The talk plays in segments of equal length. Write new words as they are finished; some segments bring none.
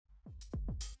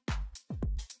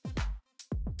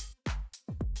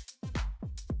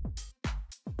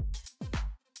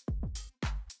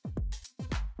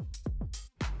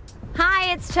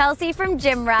Hi, it's Chelsea from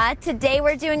GymRa. Today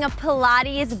we're doing a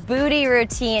Pilates booty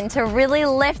routine to really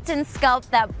lift and sculpt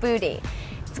that booty.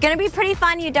 It's gonna be pretty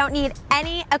fun. You don't need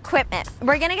any equipment.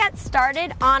 We're gonna get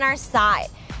started on our side.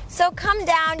 So come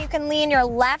down, you can lean your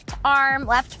left arm,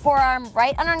 left forearm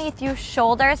right underneath you,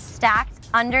 shoulders stacked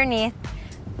underneath,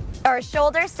 or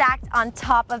shoulder stacked on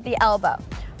top of the elbow.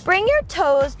 Bring your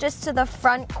toes just to the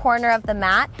front corner of the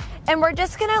mat, and we're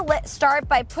just gonna start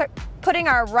by putting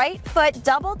our right foot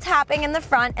double tapping in the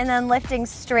front and then lifting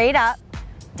straight up,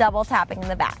 double tapping in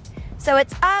the back. So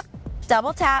it's up,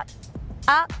 double tap,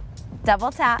 up,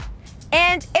 double tap.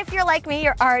 And if you're like me,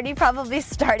 you're already probably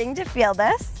starting to feel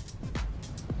this.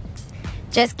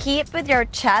 Just keep with your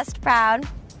chest proud.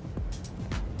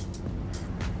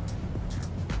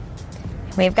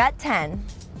 We've got 10.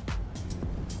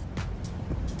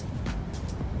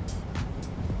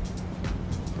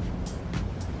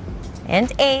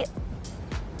 And 8.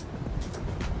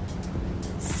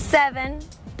 7.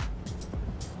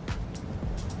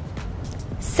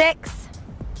 6.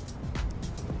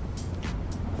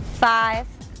 5.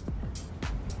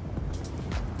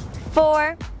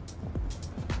 4.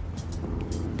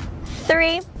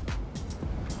 3.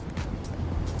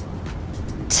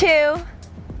 2.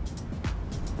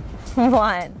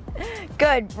 1.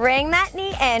 Good. Bring that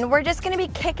knee in. We're just going to be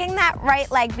kicking that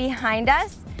right leg behind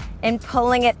us and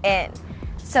pulling it in.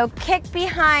 So kick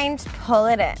behind, pull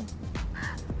it in.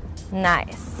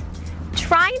 Nice.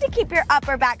 Trying to keep your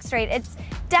upper back straight. It's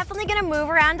definitely going to move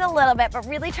around a little bit, but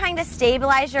really trying to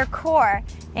stabilize your core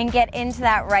and get into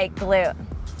that right glute.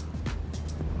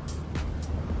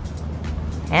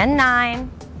 And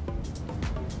 9,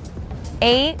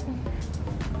 8,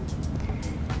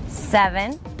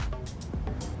 7,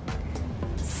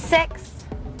 6,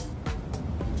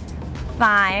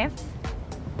 5,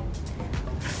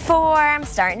 4, I'm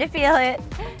starting to feel it,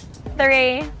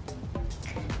 3,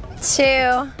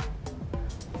 2,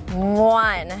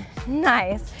 1.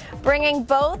 Nice. Bringing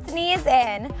both knees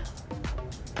in,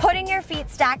 putting your feet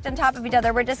stacked on top of each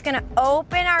other. We're just going to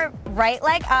open our right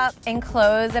leg up and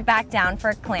close it back down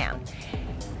for a clam.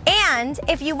 And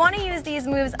if you want to use these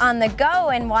moves on the go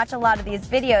and watch a lot of these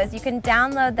videos, you can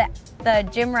download the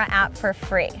GymRa app for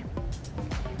free.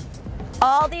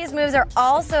 All these moves are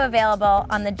also available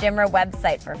on the GymRa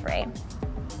website for free.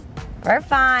 For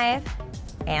 5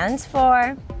 and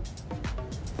 4,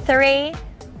 3,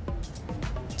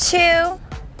 2,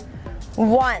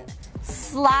 1.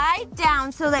 Slide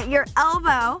down so that your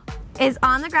elbow is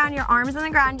on the ground, your arm's on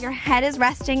the ground, your head is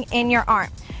resting in your arm.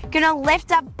 You're gonna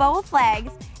lift up both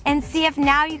legs and see if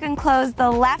now you can close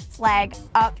the left leg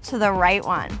up to the right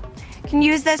one. You can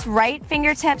use this right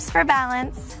fingertips for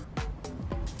balance.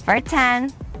 For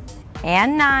 10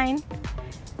 and 9,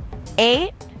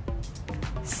 8,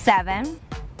 7,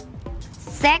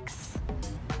 6,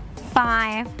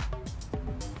 5,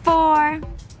 4,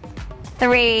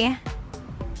 3,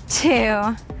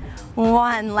 2,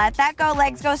 1. Let that go.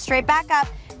 Legs go straight back up.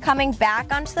 Coming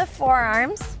back onto the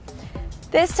forearms.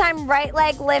 This time, right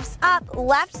leg lifts up,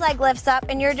 left leg lifts up,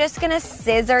 and you're just going to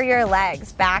scissor your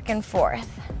legs back and forth.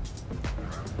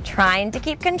 Trying to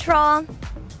keep control.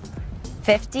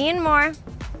 15 more.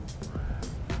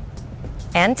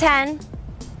 And 10.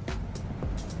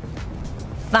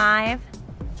 5,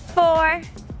 4,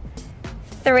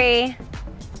 3,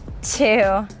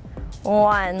 2,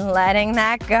 1. Letting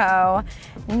that go.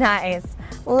 Nice.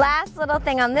 Last little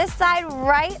thing on this side,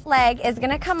 right leg is going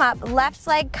to come up, left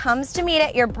leg comes to meet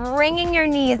it. You're bringing your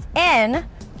knees in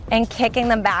and kicking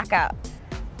them back out.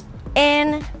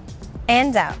 In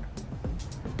and out.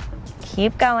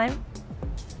 Keep going.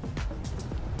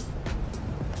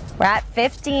 We're at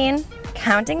 15,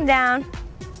 counting down.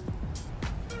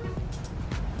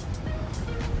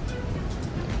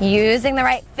 Using the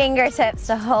right fingertips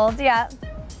to hold you up.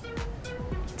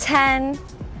 10,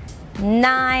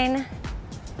 9,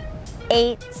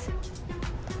 8,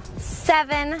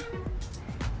 7,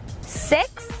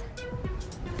 6,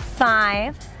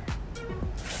 5,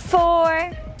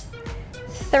 4,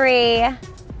 3,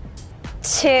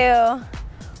 2,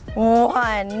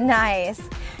 1. Nice.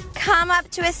 Come up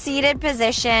to a seated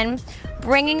position,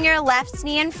 bringing your left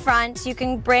knee in front. You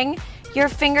can bring your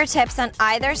fingertips on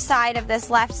either side of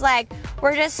this left leg.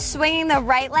 We're just swinging the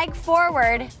right leg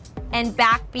forward and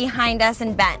back behind us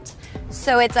and bent.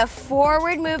 So it's a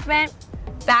forward movement,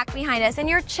 back behind us, and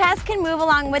your chest can move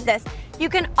along with this. You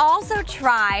can also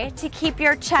try to keep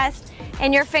your chest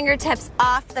and your fingertips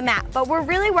off the mat, but we're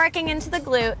really working into the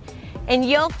glute, and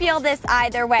you'll feel this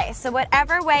either way. So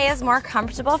whatever way is more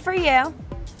comfortable for you.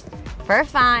 For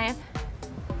 5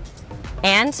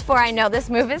 and 4, I know this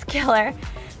move is killer.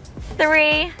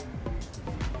 3,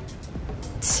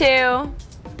 2,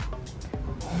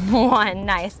 1,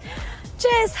 nice.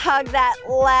 Just hug that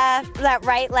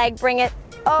right leg, bring it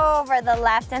over the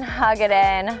left and hug it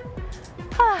in.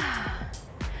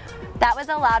 That was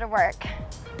a lot of work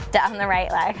down the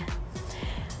right leg.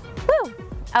 Woo.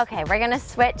 Okay, we're gonna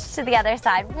switch to the other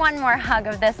side. One more hug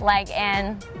of this leg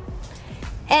in.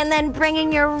 And then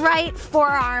bringing your right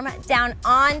forearm down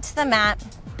onto the mat.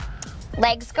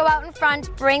 Legs go out in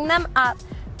front, bring them up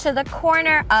to the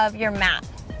corner of your mat.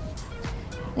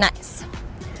 Nice.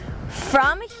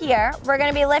 From here, we're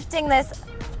gonna be lifting this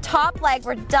top leg.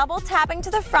 We're double tapping to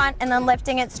the front and then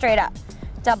lifting it straight up.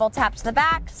 Double tap to the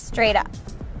back, straight up.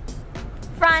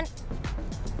 Front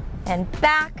and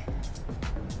back.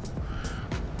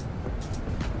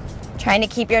 Trying to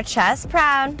keep your chest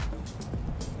proud.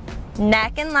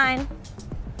 Neck in line.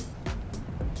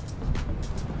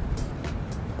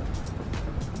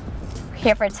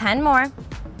 Here for 10 more.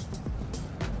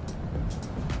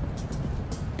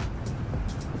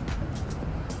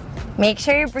 Make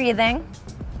sure you're breathing.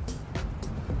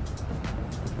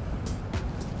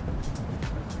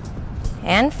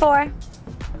 And 4,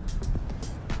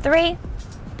 3,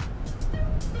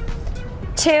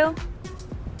 2,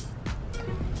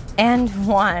 and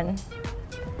 1.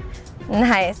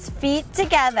 Nice. Feet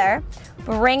together,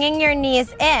 bringing your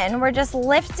knees in. We're just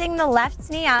lifting the left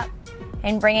knee up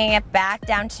and bringing it back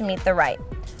down to meet the right.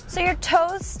 So your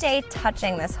toes stay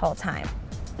touching this whole time.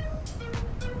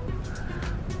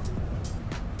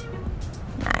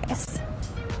 Nice.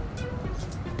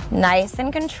 Nice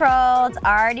and controlled.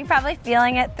 Already probably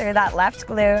feeling it through that left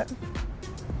glute.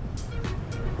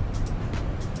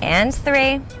 And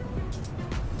 3,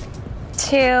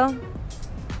 2,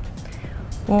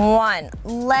 1.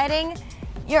 Letting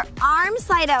your arms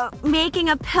slide out, making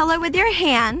a pillow with your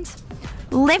hand,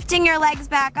 lifting your legs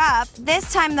back up.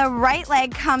 This time the right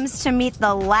leg comes to meet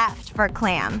the left for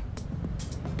clam.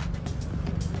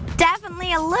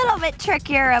 Definitely a little bit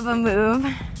trickier of a move.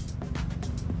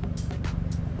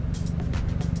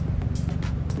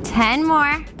 10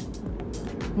 more.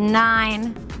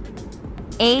 9,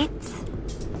 8,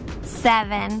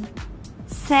 7,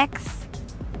 6,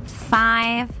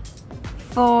 5,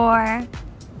 4,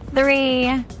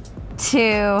 3,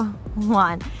 2,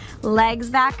 1. Legs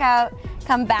back out.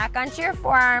 Come back onto your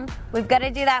forearm. We've got to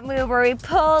do that move where we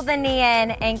pull the knee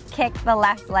in and kick the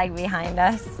left leg behind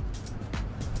us.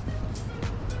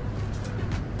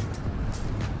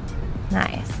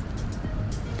 Nice.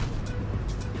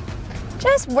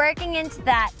 Just working into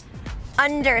that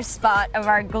under spot of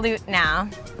our glute now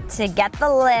to get the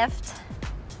lift.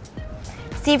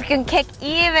 See if you can kick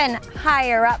even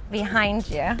higher up behind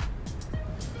you.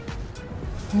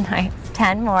 Nice.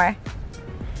 10 more.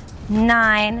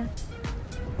 9,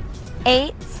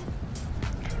 8,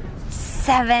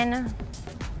 7,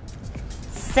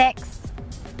 6,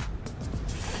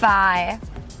 5,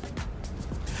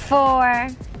 4,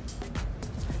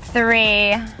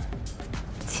 3,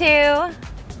 2,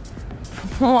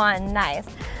 1. Nice.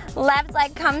 Left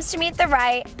leg comes to meet the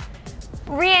right.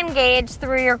 Re-engage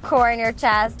through your core and your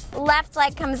chest. Left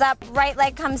leg comes up, right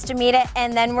leg comes to meet it,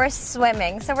 and then we're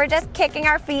swimming. So we're just kicking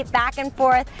our feet back and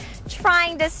forth,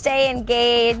 trying to stay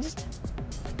engaged.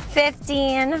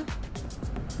 15,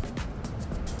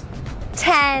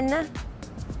 10.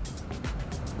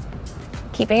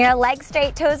 Keeping your legs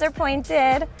straight, toes are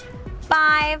pointed.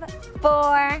 5,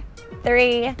 4,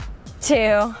 3,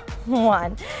 2,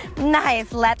 1.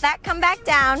 Nice. Let that come back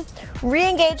down.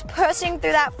 Re-engage, pushing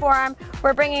through that forearm.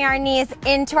 We're bringing our knees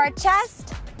into our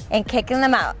chest and kicking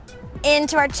them out.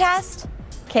 Into our chest,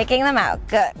 kicking them out.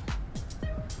 Good.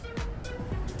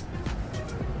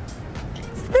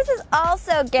 So this is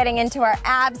also getting into our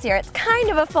abs here. It's kind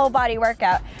of a full body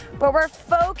workout, but we're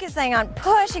focusing on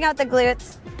pushing out the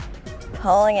glutes,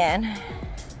 pulling in.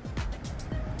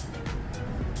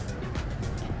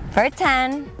 For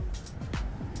 10,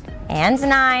 and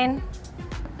 9,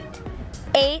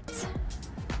 8,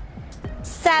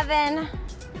 7,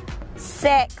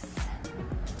 6,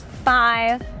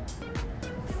 5,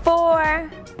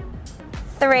 4,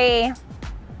 3,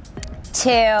 2,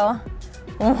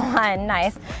 1.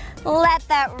 Nice. Let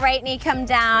that right knee come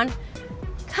down.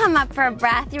 Come up for a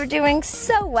breath. You're doing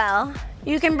so well.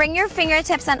 You can bring your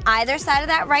fingertips on either side of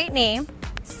that right knee.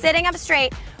 Sitting up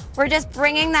straight, we're just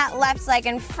bringing that left leg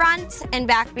in front and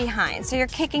back behind. So you're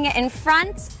kicking it in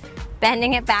front,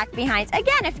 bending it back behind.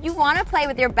 Again, if you want to play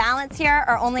with your balance here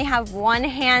or only have one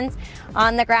hand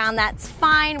on the ground, that's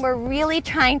fine. We're really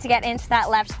trying to get into that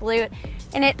left glute,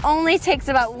 and it only takes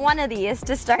about one of these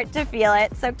to start to feel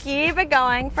it. So keep it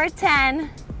going for 10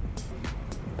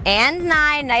 and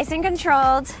 9, nice and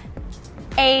controlled.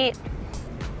 8,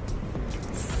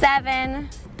 7,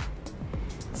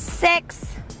 6,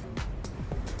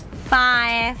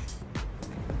 5,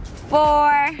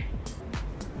 4,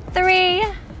 3,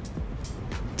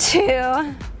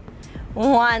 2,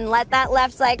 1. Let that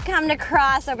left leg come to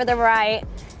cross over the right.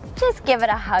 Just give it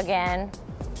a hug in.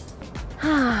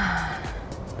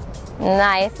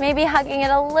 Nice. Maybe hugging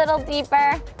it a little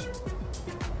deeper.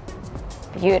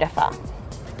 Beautiful.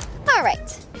 All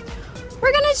right.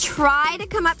 We're gonna try to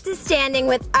come up to standing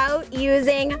without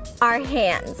using our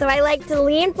hands. So I like to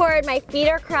lean forward, my feet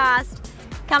are crossed,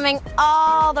 coming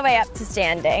all the way up to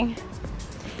standing.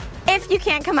 If you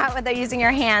can't come out without using your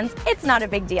hands, it's not a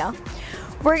big deal.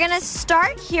 We're gonna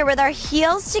start here with our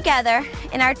heels together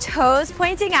and our toes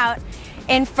pointing out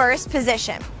in first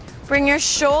position. Bring your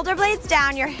shoulder blades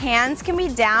down, your hands can be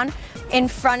down in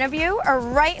front of you or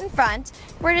right in front.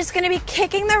 We're just gonna be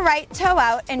kicking the right toe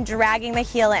out and dragging the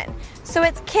heel in. So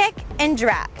it's kick and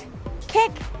drag,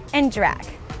 kick and drag,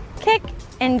 kick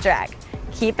and drag.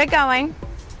 Keep it going.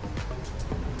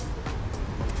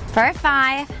 For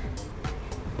 5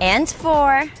 and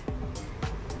 4,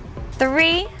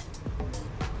 3,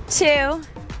 2,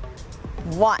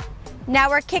 1. Now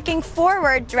we're kicking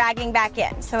forward, dragging back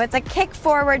in. So it's a kick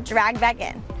forward, drag back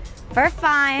in. For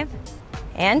 5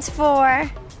 and 4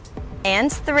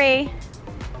 and 3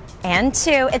 and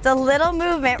 2. It's a little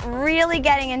movement, really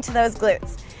getting into those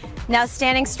glutes. Now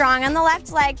standing strong on the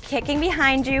left leg, kicking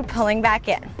behind you, pulling back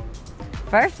in.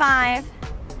 For 5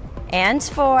 and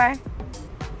 4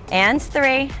 and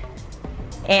 3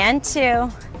 and 2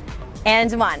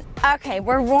 and 1. Okay,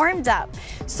 we're warmed up.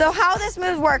 So how this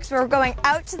move works, we're going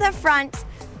out to the front,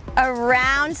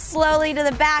 around slowly to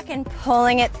the back and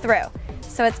pulling it through.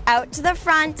 So it's out to the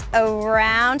front,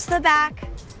 around to the back,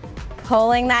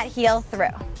 pulling that heel through.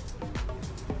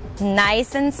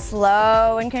 Nice and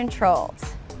slow and controlled.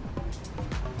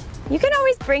 You can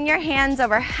always bring your hands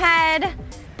overhead,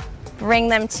 bring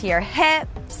them to your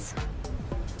hips.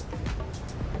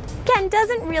 Again,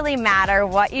 doesn't really matter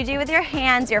what you do with your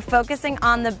hands, you're focusing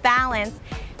on the balance.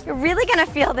 You're really gonna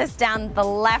feel this down the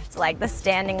left leg, the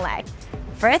standing leg.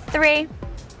 For 3,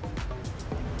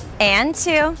 and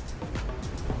 2,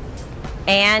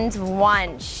 and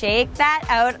 1. Shake that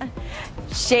out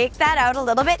a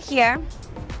little bit here.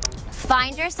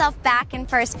 Find yourself back in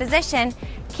first position,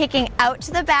 kicking out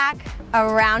to the back,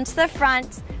 around to the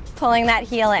front, pulling that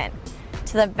heel in.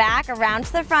 To the back, around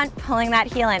to the front, pulling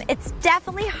that heel in. It's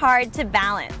definitely hard to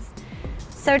balance.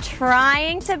 So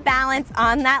trying to balance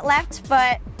on that left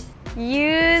foot,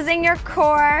 using your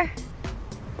core.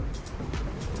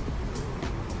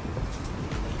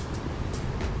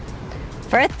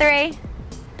 For 3,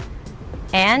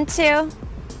 and 2,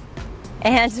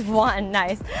 and 1.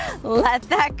 Nice. Let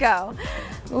that go.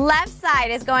 Left side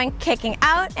is going kicking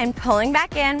out and pulling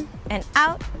back in and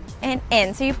out and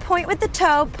in. So you point with the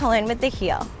toe, pull in with the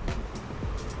heel.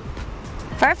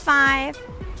 For 5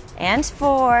 and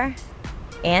 4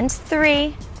 and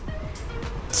 3,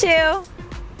 2,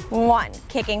 1.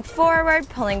 Kicking forward,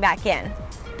 pulling back in.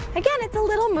 Again, it's a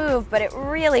little move, but it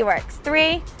really works.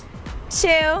 3, 2,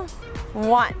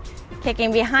 1.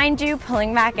 Kicking behind you,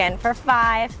 pulling back in for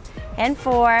 5 and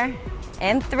 4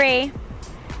 and 3,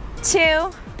 2,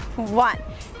 1.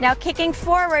 Now kicking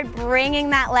forward, bringing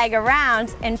that leg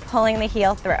around and pulling the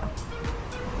heel through.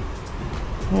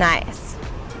 Nice.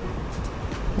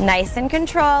 Nice and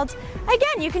controlled.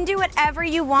 Again, you can do whatever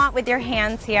you want with your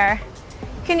hands here.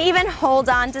 You can even hold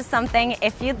on to something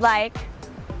if you'd like.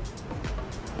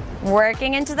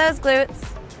 Working into those glutes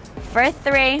for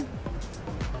 3,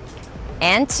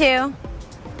 and 2,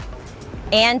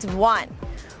 and 1.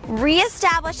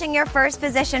 Reestablishing your first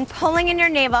position, pulling in your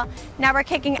navel. Now we're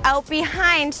kicking out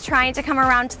behind, trying to come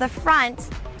around to the front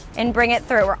and bring it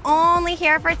through. We're only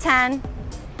here for 10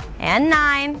 and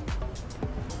 9.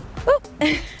 Oop.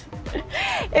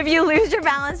 If you lose your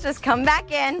balance, just come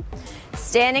back in.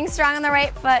 Standing strong on the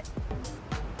right foot.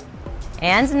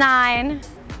 And 9,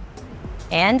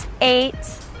 and 8,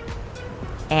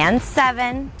 and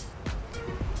 7,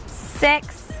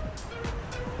 6,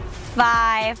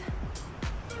 5,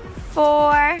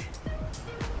 4,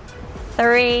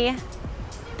 3,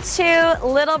 2,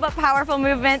 little but powerful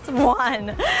movements, 1.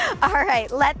 All right,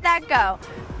 let that go.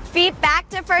 Feet back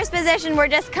to first position. We're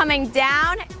just coming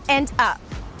down and up,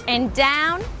 and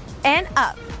down and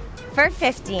up for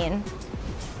 15,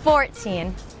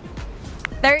 14,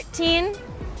 13,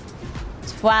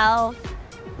 12,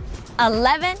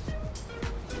 11,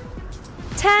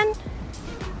 10,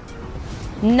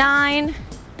 9,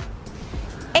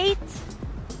 8,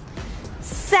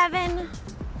 7,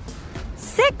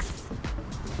 6,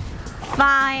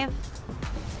 5,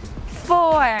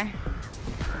 4,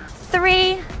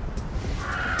 3,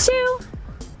 2,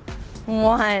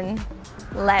 1.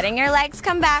 Letting your legs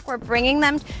come back. We're bringing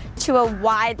them to a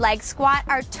wide leg squat.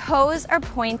 Our toes are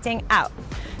pointing out.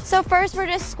 So first we're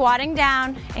just squatting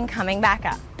down and coming back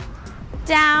up.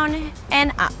 Down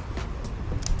and up.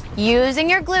 Using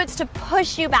your glutes to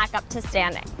push you back up to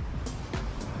standing.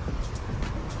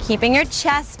 Keeping your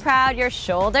chest proud, your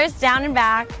shoulders down and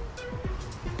back.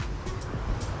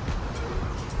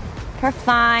 For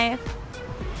 5,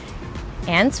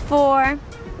 and 4,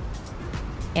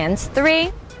 and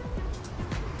 3,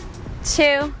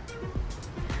 2,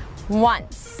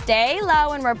 1. Stay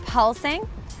low and we're pulsing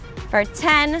for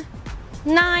 10,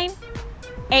 9,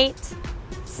 8,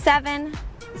 7,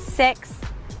 6,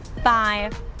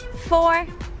 5, 4,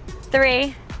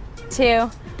 3, 2,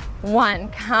 1.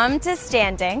 Come to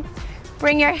standing.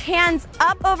 Bring your hands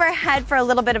up overhead for a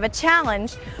little bit of a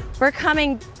challenge. We're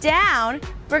coming down.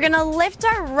 We're gonna lift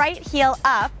our right heel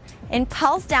up and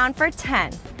pulse down for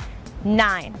 10,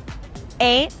 9,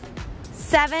 8,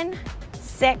 7,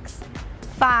 6,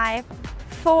 5,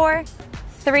 4,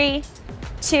 3,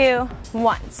 2,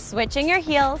 1. Switching your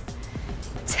heels.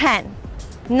 10,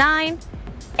 9,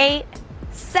 8,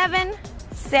 7,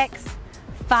 6,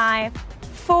 5,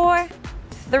 4,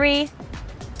 3,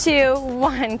 2,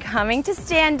 1. Coming to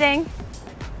standing. You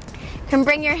can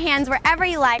bring your hands wherever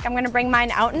you like. I'm going to bring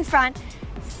mine out in front.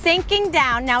 Sinking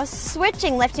down. Now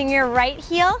switching, lifting your right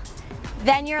heel,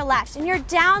 then your left. And you're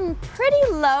down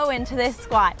pretty low into this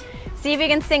squat. See if you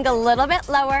can sink a little bit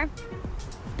lower.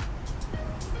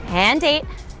 And 8,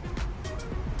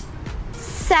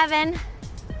 7,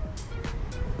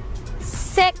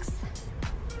 6,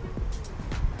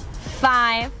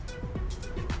 5,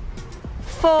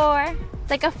 4,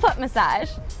 it's like a foot massage.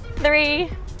 3,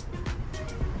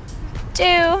 2,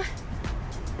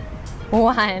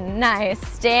 1. Nice.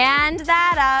 Stand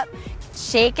that up.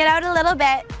 Shake it out a little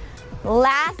bit.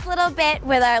 Last little bit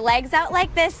with our legs out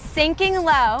like this, sinking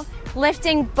low,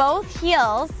 lifting both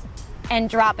heels and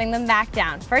dropping them back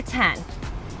down for 10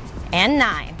 and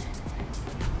 9,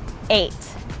 8,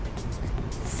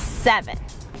 7,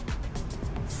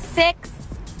 6,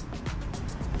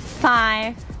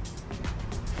 5,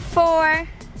 4,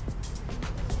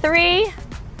 3,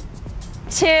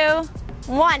 2,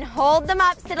 1. Hold them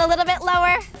up, sit a little bit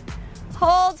lower.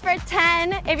 Hold for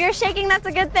 10. If you're shaking, that's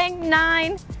a good thing.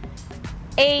 9,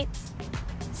 8,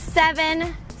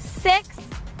 7, 6,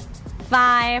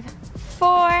 5,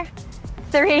 4,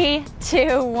 3,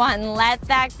 2, 1. Let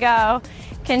that go.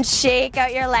 Can shake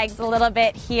out your legs a little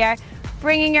bit here.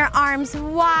 Bringing your arms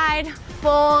wide,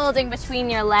 folding between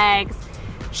your legs.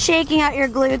 Shaking out your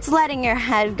glutes, letting your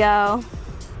head go.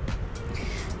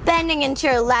 Bending into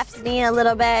your left knee a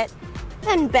little bit.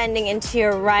 Then bending into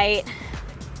your right.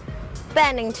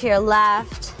 Bending to your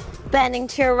left. Bending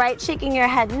to your right, shaking your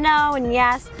head no and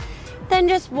yes. Then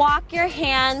just walk your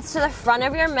hands to the front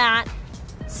of your mat.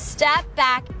 Step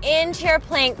back into your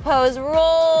plank pose.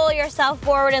 Roll yourself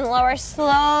forward and lower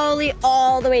slowly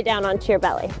all the way down onto your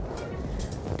belly.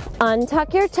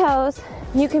 Untuck your toes.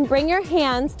 You can bring your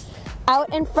hands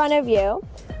out in front of you.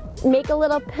 Make a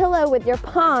little pillow with your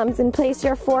palms and place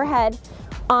your forehead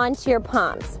onto your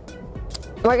palms.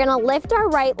 We're gonna lift our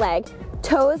right leg.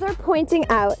 Toes are pointing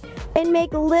out and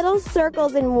make little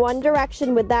circles in one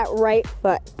direction with that right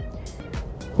foot.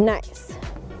 Nice.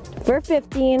 For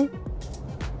 15,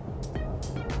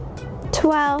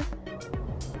 12,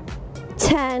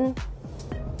 10,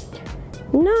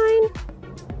 9,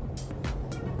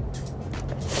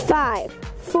 5,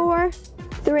 4,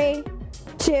 3,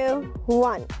 2,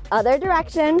 1. Other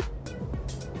direction.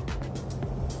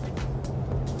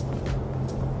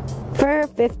 For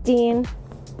 15,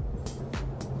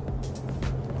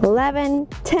 11,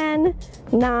 10,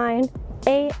 9,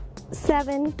 8,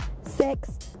 7, 6,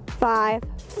 5,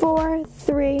 4,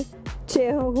 3,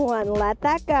 2, 1. Let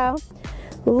that go.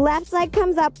 Left leg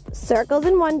comes up, circles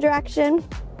in one direction.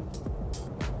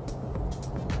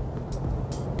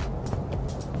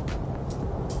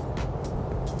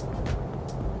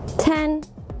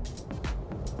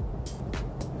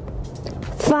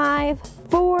 Five,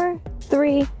 4,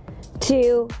 3,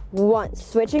 2, 1.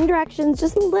 Switching directions,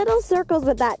 just little circles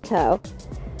with that toe.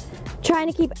 Trying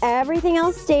to keep everything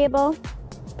else stable.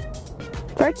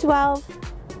 For 12,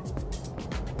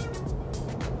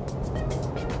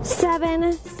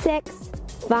 7, 6,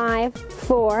 5,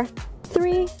 4,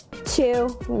 3, 2,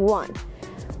 1.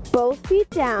 Both feet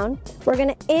down. We're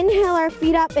going to inhale our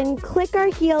feet up and click our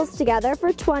heels together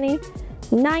for 20,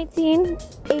 19,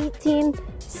 18,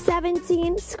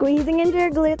 17, squeezing into your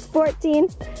glutes, 14,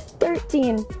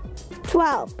 13,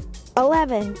 12,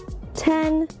 11,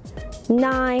 10,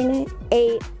 9,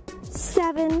 8,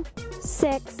 7,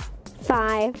 6,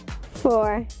 5,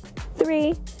 4,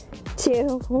 3, 2,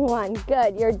 1.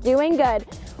 Good, you're doing good.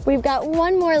 We've got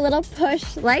one more little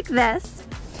push like this.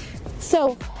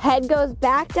 So head goes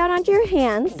back down onto your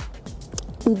hands,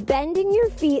 bending your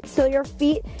feet so your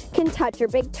feet can touch, your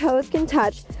big toes can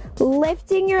touch,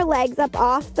 lifting your legs up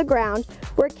off the ground.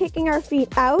 We're kicking our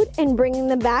feet out and bringing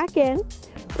them back in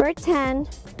for 10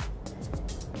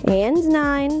 and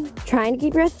 9. Trying to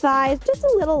keep your thighs just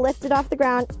a little lifted off the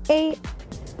ground. 8,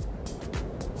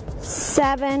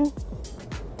 7,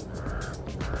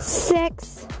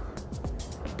 6,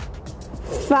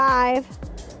 5,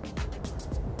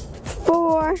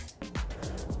 4,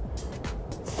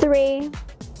 3,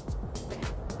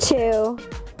 2,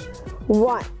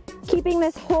 1. Keeping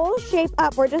this whole shape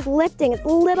up, we're just lifting. It's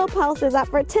little pulses up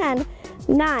for 10,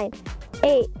 9,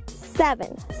 8,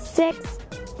 7, 6,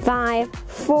 5,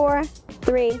 4,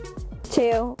 3,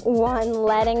 2, 1.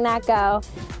 Letting that go.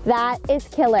 That is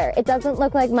killer. It doesn't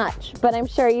look like much, but I'm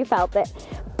sure you felt it.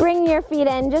 Bring your feet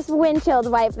in, just windshield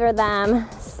wiper them,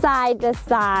 side to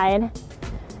side.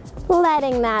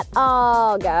 Letting that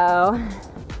all go.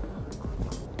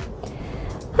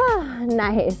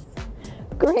 Nice.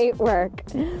 Great work.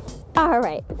 All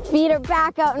right, feet are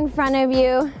back out in front of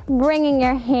you, bringing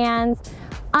your hands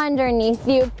underneath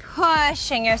you,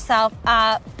 pushing yourself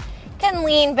up. You can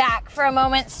lean back for a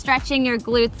moment, stretching your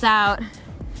glutes out.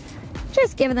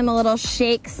 Just give them a little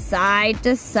shake side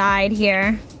to side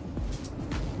here.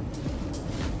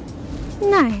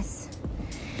 Nice.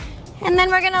 And then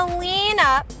we're gonna lean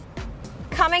up,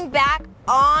 coming back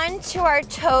onto our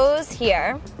toes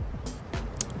here.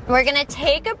 We're gonna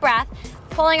take a breath,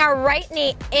 pulling our right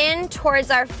knee in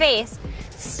towards our face,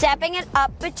 stepping it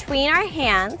up between our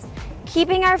hands,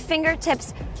 keeping our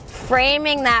fingertips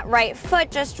framing that right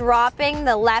foot, just dropping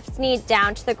the left knee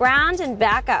down to the ground and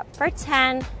back up for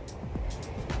 10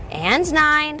 and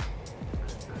 9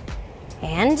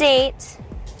 and 8,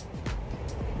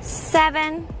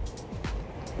 7,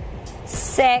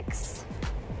 6,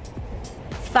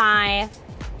 5,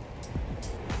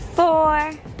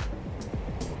 4,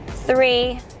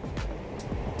 3,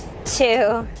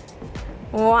 2,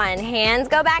 1. Hands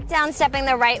go back down, stepping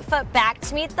the right foot back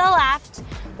to meet the left.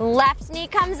 Left knee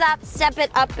comes up, step it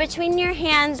up between your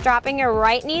hands, dropping your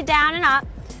right knee down and up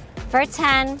for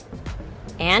 10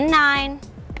 and 9,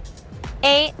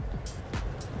 8,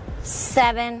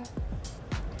 7,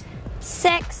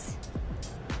 6,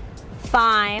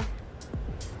 5,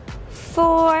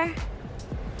 4,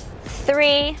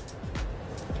 3,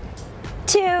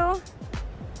 2,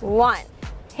 1.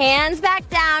 Hands back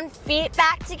down, feet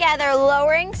back together,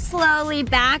 lowering slowly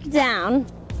back down.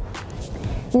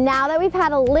 Now that we've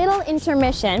had a little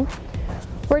intermission,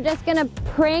 we're just gonna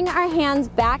bring our hands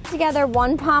back together,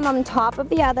 one palm on top of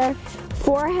the other,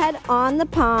 forehead on the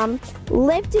palm,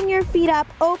 lifting your feet up,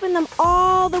 open them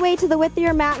all the way to the width of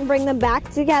your mat and bring them back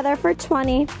together for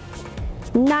 20,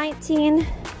 19,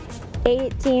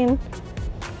 18,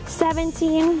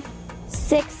 17,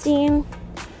 16,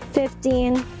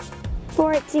 15,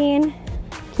 14,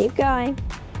 keep going,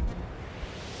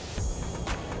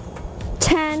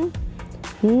 10,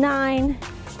 9,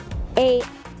 8,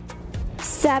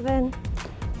 7,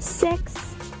 6,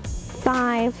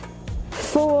 5,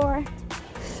 4,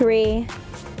 3,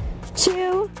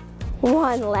 2,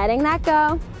 1. Letting that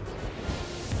go.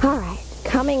 All right,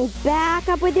 coming back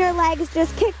up with your legs,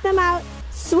 just kick them out,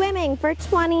 swimming for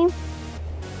 20,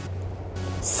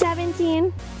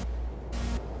 17,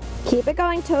 keep it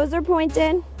going, toes are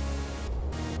pointed,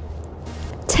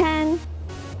 10,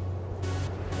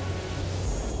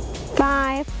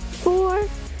 5, 4,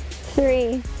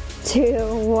 3,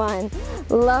 2, 1.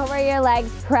 Lower your legs,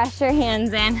 press your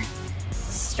hands in,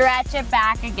 stretch it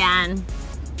back again.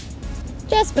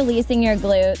 Just releasing your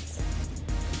glutes.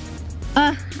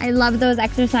 I love those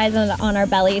exercises on our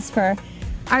bellies for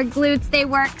our glutes. They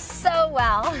work so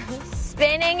well.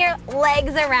 Spinning your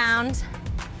legs around.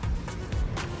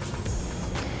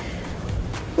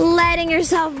 Letting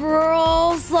yourself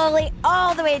roll slowly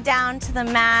all the way down to the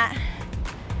mat.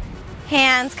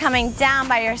 Hands coming down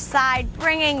by your side,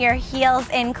 bringing your heels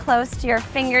in close to your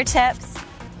fingertips.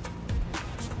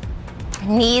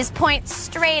 Knees point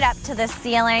straight up to the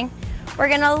ceiling. We're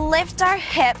gonna lift our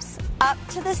hips up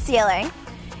to the ceiling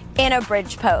in a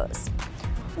bridge pose.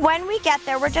 When we get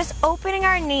there, we're just opening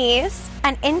our knees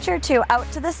an inch or two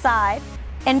out to the side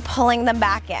and pulling them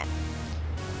back in.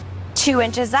 2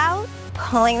 inches out,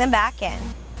 pulling them back in.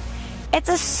 It's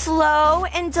a slow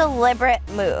and deliberate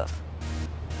move.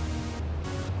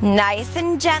 Nice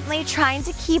and gently, trying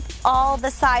to keep all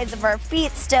the sides of our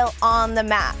feet still on the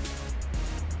mat.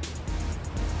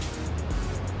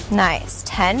 Nice,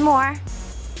 10 more.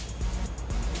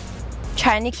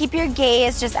 Trying to keep your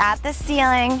gaze just at the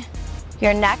ceiling,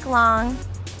 your neck long,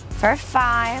 for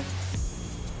 5,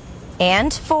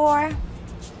 and 4,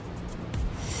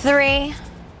 3,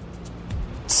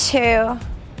 2,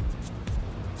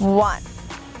 1.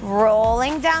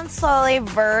 Rolling down slowly,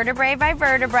 vertebrae by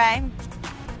vertebrae.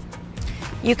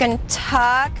 You can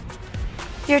tuck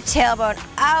your tailbone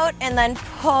out and then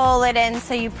pull it in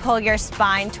so you pull your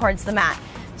spine towards the mat.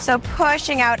 So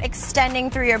pushing out, extending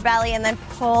through your belly and then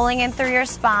pulling in through your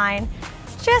spine.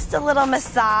 Just a little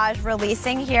massage,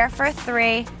 releasing here for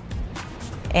 3,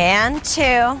 and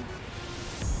 2,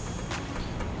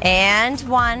 and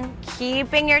 1.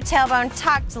 Keeping your tailbone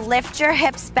tucked, lift your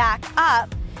hips back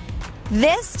up.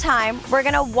 This time, we're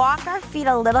gonna walk our feet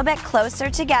a little bit closer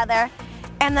together,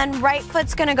 and then right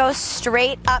foot's gonna go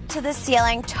straight up to the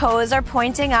ceiling, toes are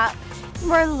pointing up.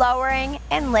 We're lowering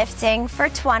and lifting for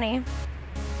 20,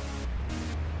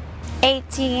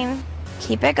 18,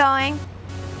 keep it going,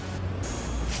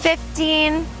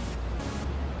 15,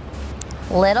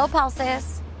 little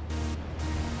pulses,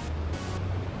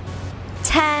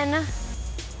 10,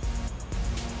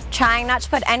 trying not to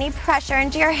put any pressure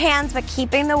into your hands, but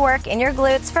keeping the work in your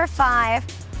glutes for 5,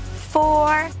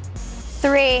 4,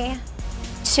 3,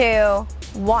 2,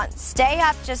 1. Stay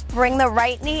up, just bring the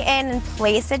right knee in and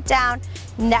place it down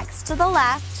next to the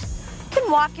left. You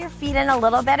can walk your feet in a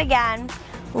little bit again.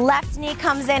 Left knee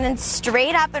comes in and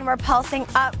straight up, and we're pulsing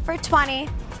up for 20.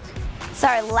 So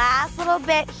our last little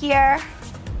bit here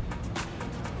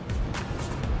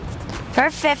for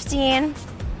 15.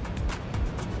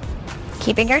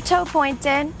 Keeping your toe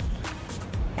pointed,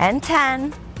 and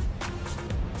 10.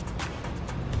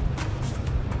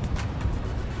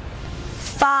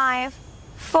 5,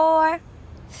 4,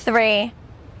 3,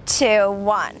 2,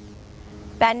 1.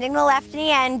 Bending the left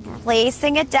knee in,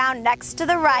 placing it down next to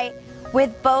the right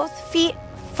with both feet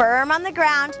firm on the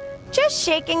ground, just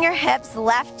shaking your hips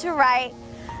left to right,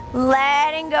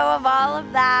 letting go of all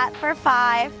of that for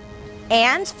 5,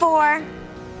 and 4,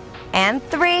 and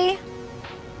 3,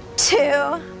 2,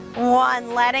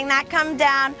 1. Letting that come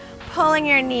down, pulling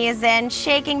your knees in,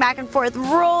 shaking back and forth,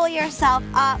 roll yourself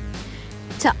up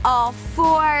to all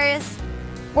fours.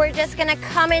 We're just gonna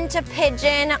come into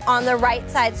pigeon on the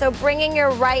right side. So bringing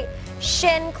your right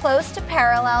shin close to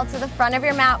parallel to the front of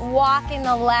your mat, walking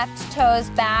the left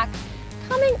toes back,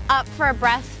 coming up for a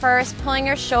breath first, pulling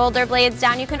your shoulder blades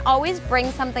down. You can always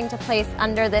bring something to place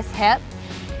under this hip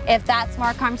if that's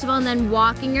more comfortable, and then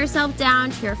walking yourself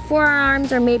down to your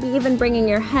forearms, or maybe even bringing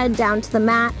your head down to the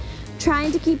mat,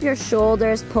 trying to keep your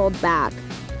shoulders pulled back.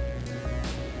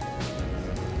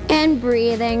 And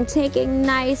breathing, taking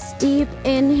nice deep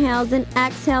inhales and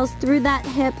exhales through that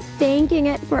hip, thanking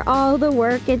it for all the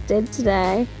work it did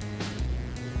today.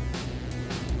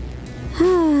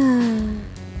 And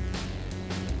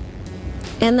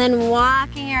then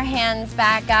walking your hands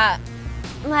back up,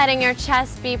 letting your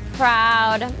chest be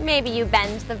proud. Maybe you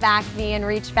bend the back knee and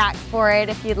reach back for it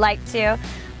if you'd like to.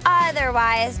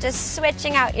 Otherwise, just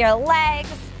switching out your legs,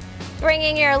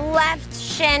 bringing your left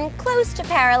shin close to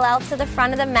parallel to the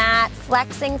front of the mat,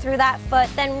 flexing through that foot,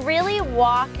 then really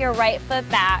walk your right foot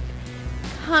back.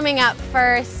 Coming up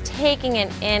first, taking an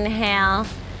inhale,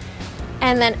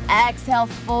 and then exhale,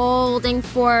 folding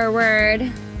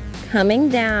forward, coming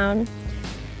down.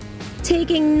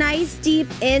 Taking nice deep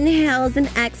inhales and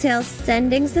exhales,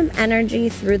 sending some energy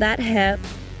through that hip.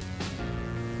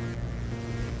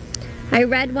 I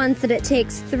read once that it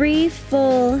takes 3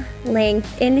 full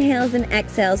length inhales and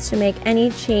exhales to make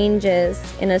any changes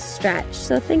in a stretch.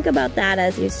 So think about that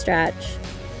as you stretch.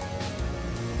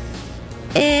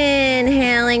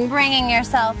 Inhaling, bringing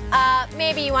yourself up.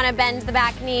 Maybe you want to bend the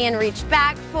back knee and reach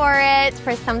back for it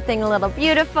for something a little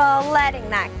beautiful. Letting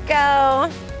that go.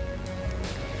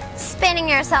 Spinning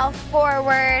yourself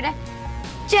forward.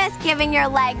 Just giving your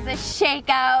legs a shake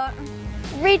out.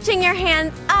 Reaching your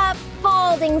hands up,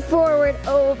 folding forward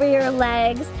over your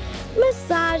legs.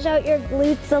 Massage out your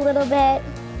glutes a little bit.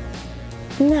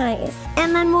 Nice.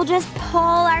 And then we'll just pull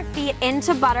our feet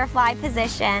into butterfly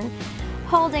position,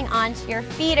 holding onto your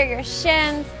feet or your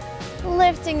shins,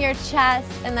 lifting your chest,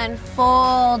 and then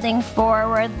folding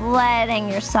forward, letting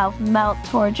yourself melt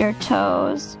towards your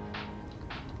toes.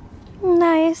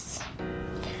 Nice.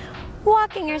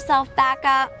 Walking yourself back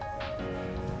up.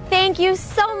 Thank you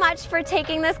so much for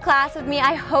taking this class with me.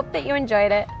 I hope that you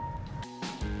enjoyed it.